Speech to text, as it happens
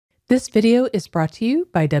This video is brought to you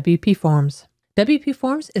by WPForms.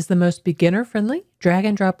 WPForms is the most beginner-friendly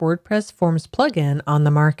drag-and-drop WordPress forms plugin on the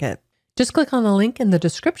market. Just click on the link in the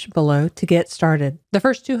description below to get started. The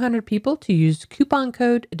first 200 people to use coupon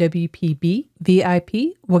code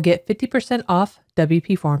WPBVIP will get 50% off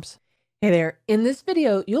WPForms. Hey there, in this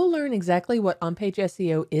video, you'll learn exactly what on-page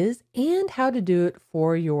SEO is and how to do it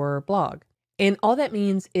for your blog. And all that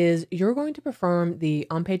means is you're going to perform the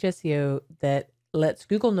on-page SEO that lets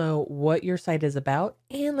Google know what your site is about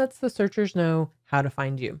and lets the searchers know how to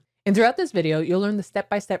find you. And throughout this video, you'll learn the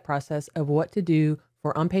step-by-step process of what to do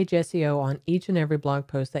for on-page SEO on each and every blog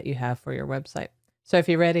post that you have for your website. So if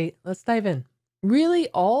you're ready, let's dive in. Really,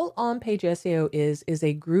 all on-page SEO is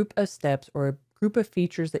a group of steps or a group of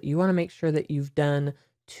features that you want to make sure that you've done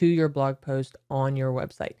to your blog post on your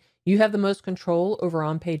website. You have the most control over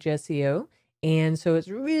on-page SEO, and so it's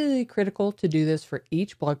really critical to do this for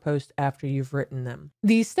each blog post after you've written them.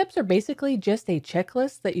 These steps are basically just a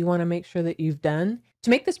checklist that you want to make sure that you've done.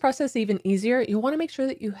 To make this process even easier, you want to make sure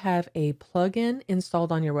that you have a plugin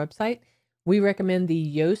installed on your website. We recommend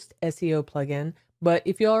the Yoast SEO plugin, but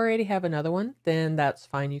if you already have another one, then that's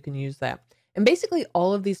fine. You can use that. And basically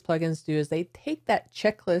all of these plugins do is they take that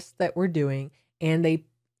checklist that we're doing and they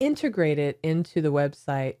integrate it into the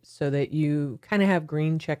website so that you kind of have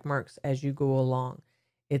green check marks as you go along.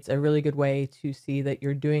 It's a really good way to see that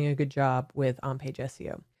you're doing a good job with on-page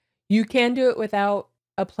SEO. You can do it without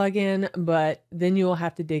a plugin, but then you will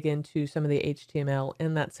have to dig into some of the HTML,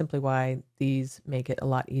 and that's simply why these make it a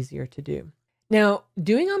lot easier to do. Now,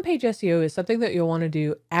 doing on-page SEO is something that you'll want to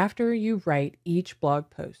do after you write each blog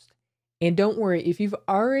post. And don't worry, if you've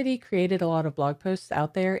already created a lot of blog posts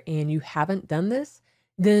out there and you haven't done this,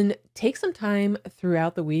 then take some time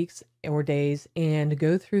throughout the weeks or days and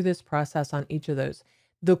go through this process on each of those.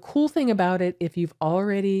 The cool thing about it, if you've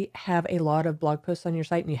already have a lot of blog posts on your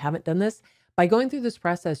site and you haven't done this, by going through this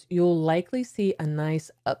process, you'll likely see a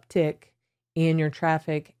nice uptick in your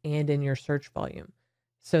traffic and in your search volume.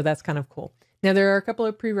 So that's kind of cool. Now, there are a couple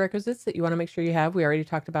of prerequisites that you want to make sure you have. We already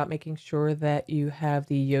talked about making sure that you have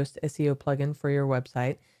the Yoast SEO plugin for your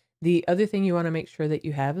website. The other thing you want to make sure that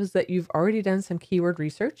you have is that you've already done some keyword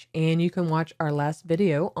research, and you can watch our last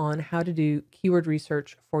video on how to do keyword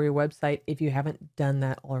research for your website if you haven't done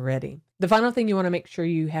that already. The final thing you want to make sure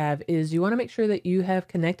you have is you want to make sure that you have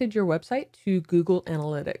connected your website to Google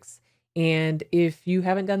Analytics. And if you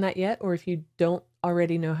haven't done that yet, or if you don't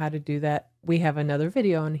already know how to do that, we have another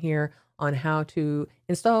video on here on how to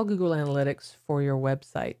install Google Analytics for your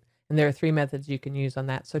website. And there are 3 methods you can use on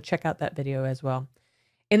that. So check out that video as well.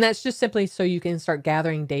 And that's just simply so you can start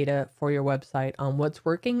gathering data for your website on what's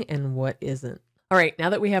working and what isn't. All right, now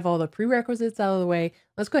that we have all the prerequisites out of the way,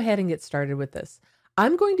 let's go ahead and get started with this.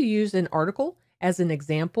 I'm going to use an article as an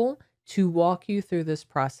example to walk you through this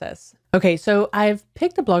process. Okay, so I've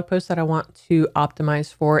picked a blog post that I want to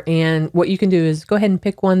optimize for, and what you can do is go ahead and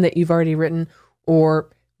pick one that you've already written or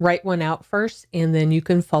write one out first, and then you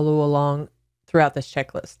can follow along throughout this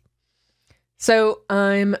checklist. So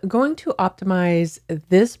I'm going to optimize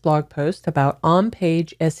this blog post about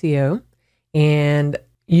on-page SEO, and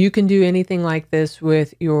you can do anything like this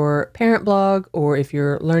with your parent blog, or if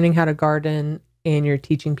you're learning how to garden and you're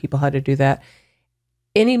teaching people how to do that.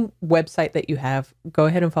 Any website that you have, go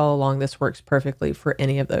ahead and follow along. This works perfectly for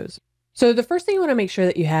any of those. So the first thing you want to make sure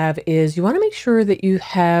that you have is you want to make sure that you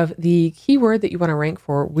have the keyword that you want to rank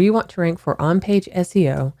for. We want to rank for on-page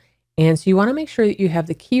SEO. And so you want to make sure that you have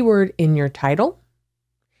the keyword in your title,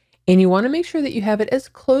 and you want to make sure that you have it as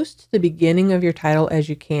close to the beginning of your title as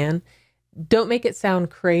you can. Don't make it sound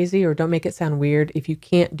crazy or don't make it sound weird. If you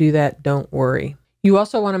can't do that, don't worry. You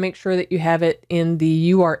also want to make sure that you have it in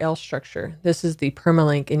the URL structure. This is the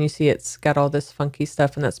permalink, and you see it's got all this funky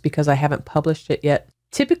stuff, and that's because I haven't published it yet.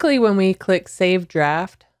 Typically, when we click Save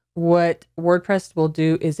Draft, what WordPress will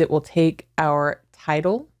do is it will take our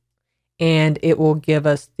title and it will give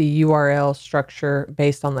us the URL structure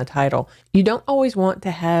based on the title. You don't always want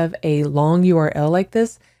to have a long URL like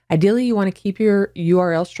this. Ideally, you want to keep your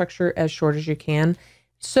URL structure as short as you can.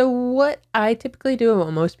 So what I typically do, and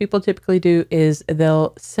what most people typically do, is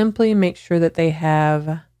they'll simply make sure that they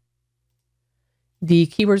have the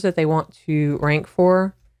keywords that they want to rank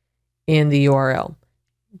for in the URL.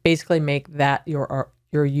 Basically make that your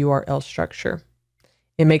URL structure.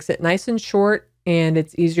 It makes it nice and short, and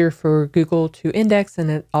it's easier for Google to index, and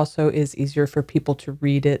it also is easier for people to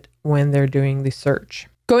read it when they're doing the search.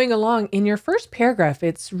 Going along, in your first paragraph,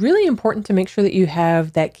 it's really important to make sure that you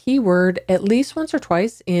have that keyword at least once or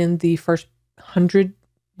twice in the first 100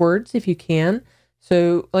 words if you can.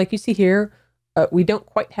 So like you see here, we don't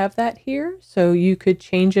quite have that here, so you could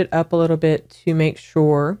change it up a little bit to make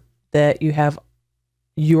sure that you have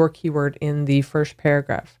your keyword in the first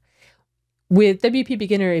paragraph. With WP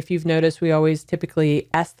Beginner, if you've noticed, we always typically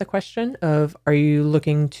ask the question of, are you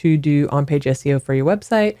looking to do on-page SEO for your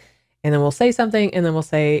website? And then we'll say something, and then we'll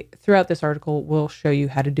say, throughout this article, we'll show you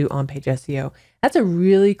how to do on-page SEO. That's a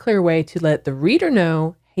really clear way to let the reader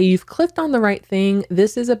know, hey, you've clicked on the right thing.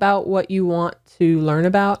 This is about what you want to learn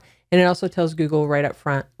about. And it also tells Google right up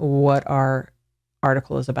front what our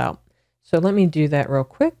article is about. So let me do that real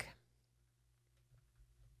quick.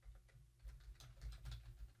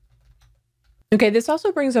 Okay, this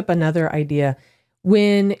also brings up another idea.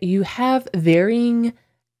 When you have varying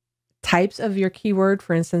types of your keyword,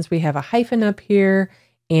 for instance, we have a hyphen up here,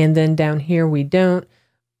 and then down here we don't,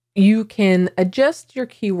 you can adjust your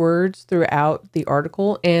keywords throughout the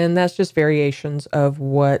article, and that's just variations of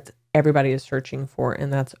what everybody is searching for,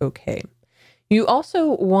 and that's okay. You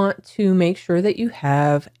also want to make sure that you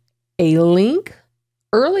have a link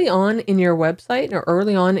early on in your website or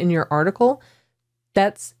early on in your article.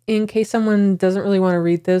 That's in case someone doesn't really want to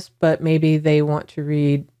read this, but maybe they want to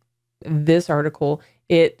read this article.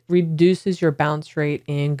 It reduces your bounce rate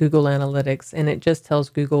in Google Analytics, and it just tells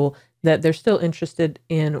Google that they're still interested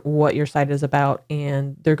in what your site is about,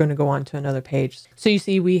 and they're going to go on to another page. So you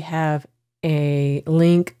see we have a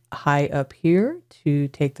link high up here to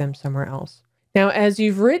take them somewhere else. Now, as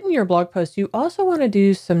you've written your blog post, you also want to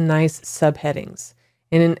do some nice subheadings.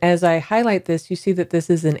 And as I highlight this, you see that this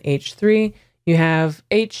is an H3. You have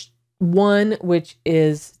H1, which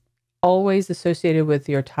is always associated with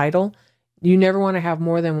your title. You never want to have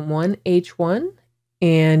more than one H1,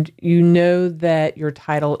 and you know that your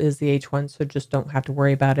title is the H1, so just don't have to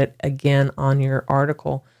worry about it again on your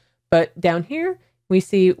article. But down here, we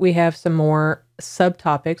see we have some more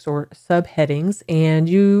subtopics or subheadings, and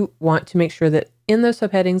you want to make sure that in those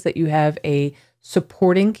subheadings that you have a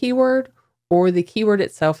supporting keyword or the keyword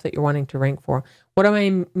itself that you're wanting to rank for. What do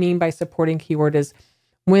I mean by supporting keyword is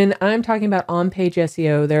when I'm talking about on-page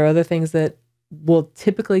SEO, there are other things that will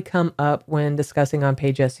typically come up when discussing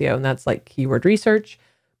on-page SEO, and that's like keyword research,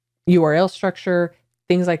 URL structure,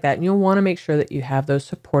 things like that. And you'll want to make sure that you have those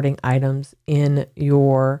supporting items in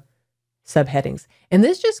your subheadings. And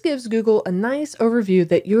this just gives Google a nice overview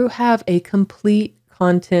that you have a complete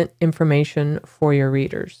content information for your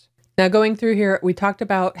readers. Now, going through here, we talked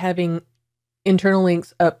about having internal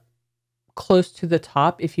links up close to the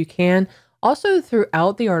top if you can. Also,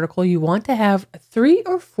 throughout the article, you want to have 3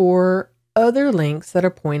 or 4 other links that are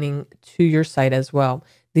pointing to your site as well.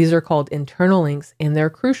 These are called internal links, and they're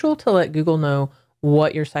crucial to let Google know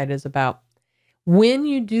what your site is about. When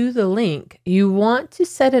you do the link, you want to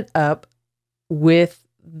set it up with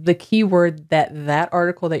the keyword that that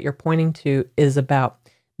article that you're pointing to is about.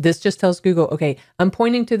 This just tells Google, okay, I'm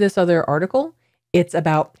pointing to this other article. It's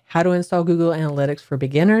about how to install Google Analytics for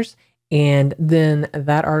beginners. And then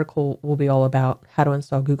that article will be all about how to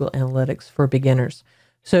install Google Analytics for beginners.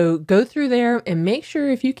 So go through there and make sure,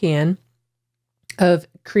 if you can, of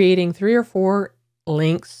creating 3 or 4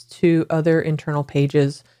 links to other internal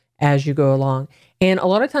pages as you go along. And a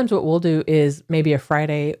lot of times what we'll do is maybe a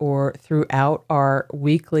Friday or throughout our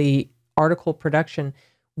weekly article production,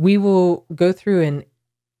 we will go through and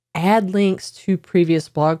add links to previous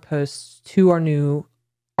blog posts to our new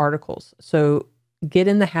articles. So get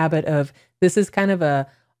in the habit of, this is kind of a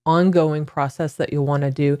ongoing process that you'll want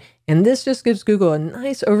to do. And this just gives Google a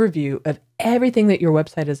nice overview of everything that your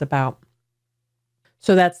website is about.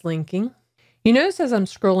 So that's linking. You notice as I'm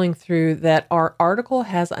scrolling through that our article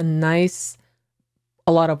has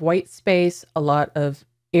a lot of white space, a lot of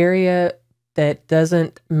area that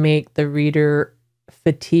doesn't make the reader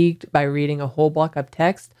fatigued by reading a whole block of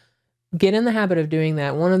text. Get in the habit of doing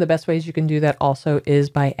that. One of the best ways you can do that also is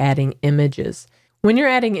by adding images. When you're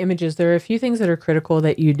adding images, there are a few things that are critical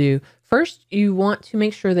that you do. First, you want to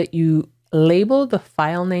make sure that you label the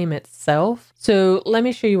file name itself. So let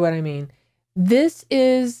me show you what I mean. This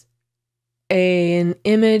is an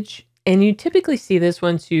image, and you typically see this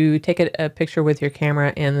once you take a picture with your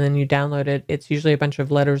camera and then you download it. It's usually a bunch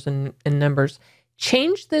of letters and numbers.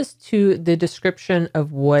 Change this to the description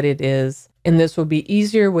of what it is, and this will be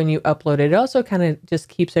easier when you upload it. It also kind of just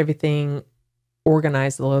keeps everything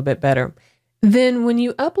organized a little bit better. Then when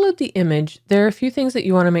you upload the image, there are a few things that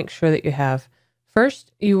you want to make sure that you have.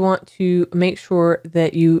 First, you want to make sure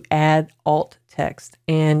that you add alt text,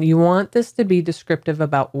 and you want this to be descriptive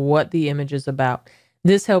about what the image is about.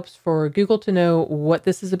 This helps for Google to know what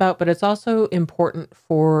this is about, but it's also important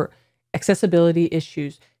for accessibility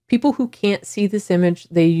issues. People who can't see this image,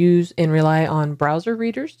 they use and rely on browser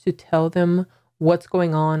readers to tell them what's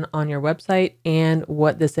going on your website and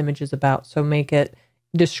what this image is about. So make it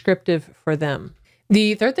descriptive for them.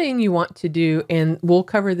 The third thing you want to do, and we'll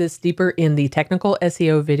cover this deeper in the technical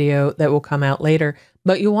SEO video that will come out later,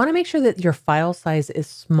 but you want to make sure that your file size is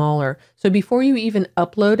smaller. So before you even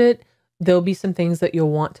upload it, there'll be some things that you'll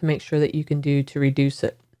want to make sure that you can do to reduce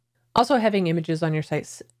it. Also, having images on your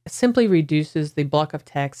site simply reduces the block of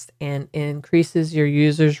text and increases your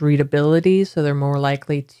users' readability, so they're more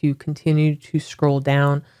likely to continue to scroll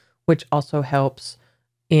down, which also helps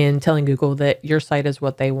in telling Google that your site is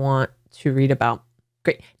what they want to read about.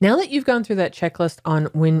 Great. Now that you've gone through that checklist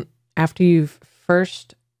on after you've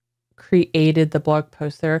first created the blog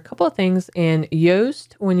post, there are a couple of things in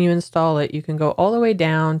Yoast. When you install it, you can go all the way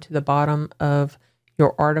down to the bottom of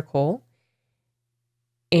your article,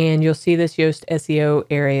 and you'll see this Yoast SEO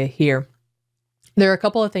area here. There are a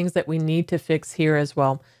couple of things that we need to fix here as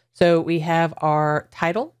well. So we have our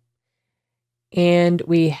title, and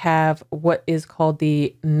we have what is called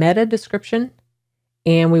the meta description.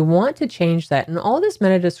 And we want to change that. And all this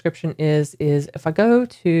meta description is if I go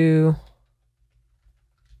to,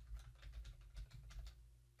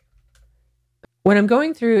 when I'm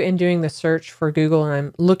going through and doing the search for Google and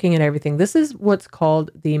I'm looking at everything, this is what's called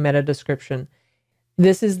the meta description.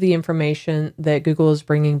 This is the information that Google is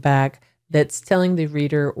bringing back that's telling the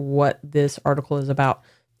reader what this article is about.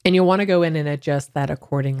 And you'll want to go in and adjust that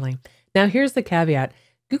accordingly. Now, here's the caveat.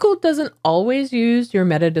 Google doesn't always use your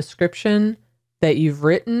meta description that you've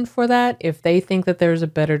written for that. If they think that there's a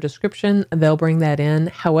better description, they'll bring that in.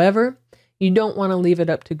 However, you don't want to leave it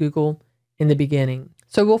up to Google in the beginning.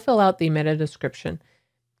 So we'll fill out the meta description.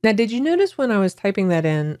 Now, did you notice when I was typing that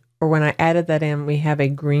in, or when I added that in, we have a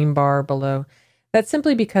green bar below? That's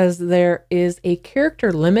simply because there is a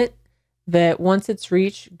character limit that once it's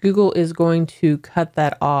reached, Google is going to cut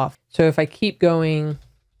that off. So if I keep going,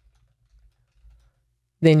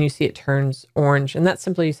 then you see it turns orange. And that's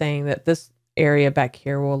simply saying that this area back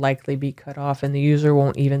here will likely be cut off and the user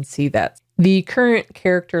won't even see that. The current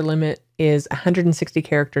character limit is 160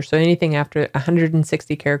 characters. So anything after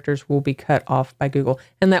 160 characters will be cut off by Google,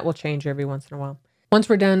 and that will change every once in a while. Once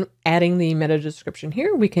we're done adding the meta description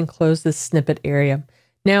here, we can close this snippet area.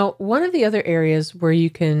 Now, one of the other areas where you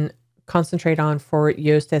can concentrate on for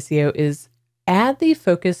Yoast SEO is add the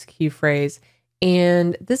focus key phrase.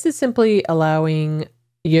 And this is simply allowing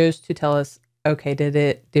Yoast to tell us, okay,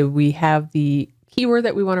 did we have the keyword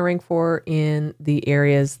that we want to rank for in the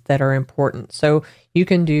areas that are important? So you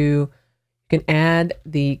can add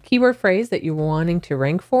the keyword phrase that you're wanting to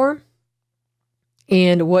rank for.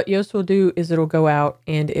 And what Yoast will do is it'll go out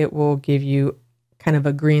and it will give you kind of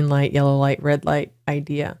a green light, yellow light, red light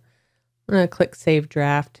idea. I'm going to click Save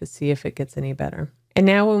Draft to see if it gets any better. And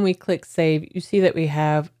now when we click Save, you see that we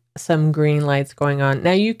have some green lights going on.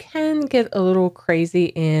 Now you can get a little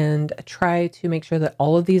crazy and try to make sure that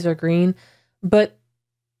all of these are green, but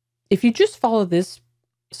if you just follow this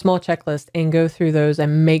small checklist and go through those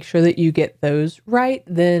and make sure that you get those right,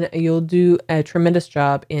 then you'll do a tremendous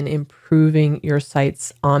job in improving your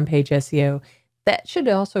site's on-page SEO. That should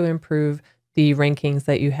also improve the rankings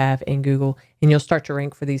that you have in Google, and you'll start to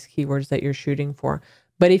rank for these keywords that you're shooting for.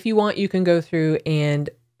 But if you want, you can go through and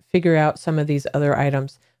figure out some of these other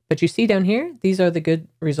items. But you see down here, these are the good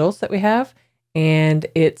results that we have, and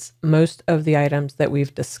it's most of the items that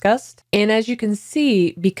we've discussed. And as you can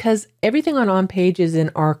see, because everything on page is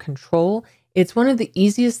in our control, it's one of the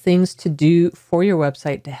easiest things to do for your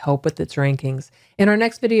website to help with its rankings. In our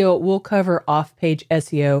next video, we'll cover off-page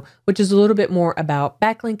SEO, which is a little bit more about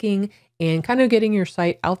backlinking and kind of getting your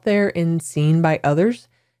site out there and seen by others.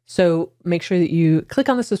 So make sure that you click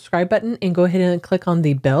on the subscribe button and go ahead and click on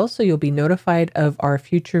the bell so you'll be notified of our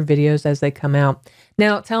future videos as they come out.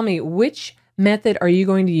 Now, tell me, which method are you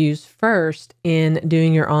going to use first in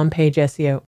doing your on-page SEO?